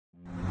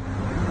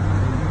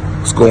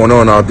What's going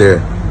on out there?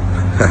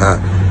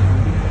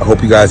 I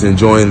hope you guys are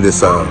enjoying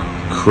this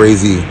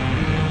crazy,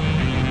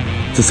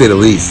 to say the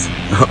least,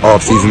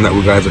 off season that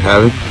we guys are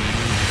having.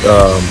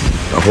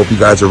 I hope you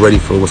guys are ready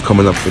for what's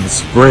coming up for the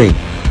spring.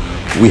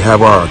 We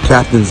have our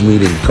captain's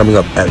meeting coming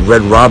up at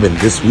Red Robin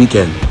this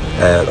weekend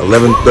at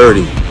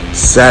 11:30,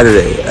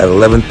 Saturday at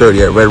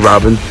 11:30 at Red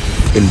Robin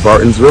in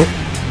Bartonsville.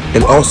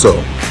 And also,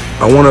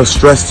 I want to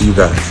stress to you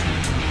guys,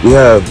 we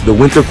have the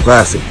Winter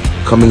Classic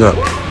coming up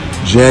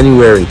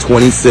January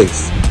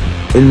 26th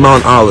in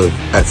Mount Olive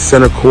at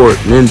Center Court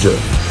Ninja.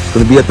 It's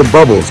going to be at the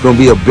Bubble. It's going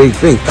to be a big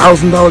thing.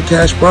 $1,000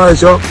 cash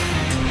prize, y'all.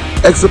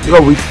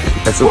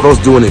 XFFL's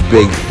doing it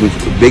big,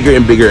 bigger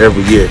and bigger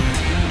every year.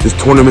 This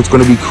tournament's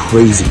going to be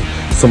crazy.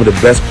 Some of the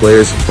best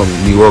players from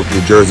New York,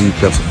 New Jersey,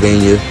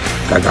 Pennsylvania.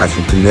 Got guys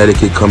from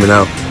Connecticut coming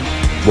out.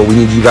 What we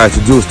need you guys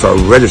to do is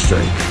start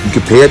registering. You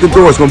can pay at the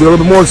door. It's going to be a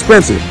little bit more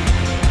expensive,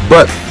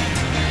 but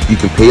you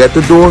can pay at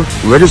the door.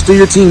 Register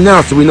your team now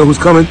so we know who's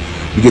coming.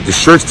 You get the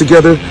shirts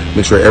together.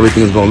 Make sure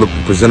everything's going to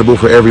look presentable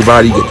for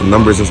everybody. Get the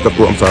numbers and stuff.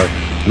 Well, I'm sorry,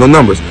 no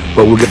numbers,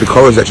 but we'll get the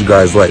colors that you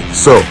guys like.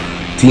 So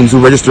teams who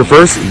register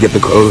first get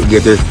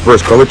their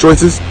first color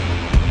choices.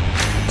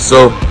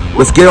 So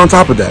let's get on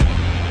top of that.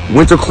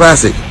 Winter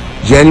Classic,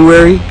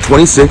 January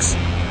 26th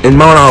in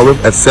Mount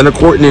Olive at Center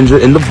Court Ninja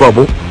in the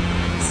Bubble.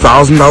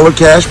 $1,000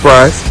 cash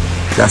prize.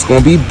 That's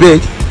going to be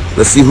big.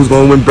 Let's see who's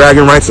going to win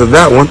bragging rights of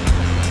that one.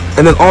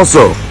 And then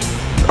also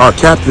our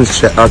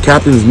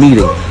captain's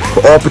meeting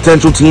for all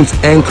potential teams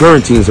and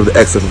current teams of the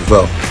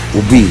XFFL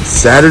will be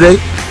Saturday.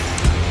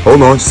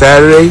 Hold on,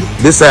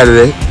 this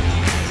Saturday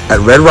at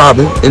Red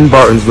Robin in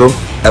Bartonsville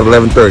at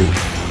 11:30.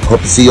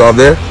 Hope to see y'all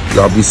there.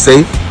 Y'all be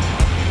safe.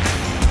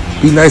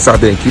 Be nice out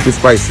there and keep it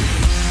spicy.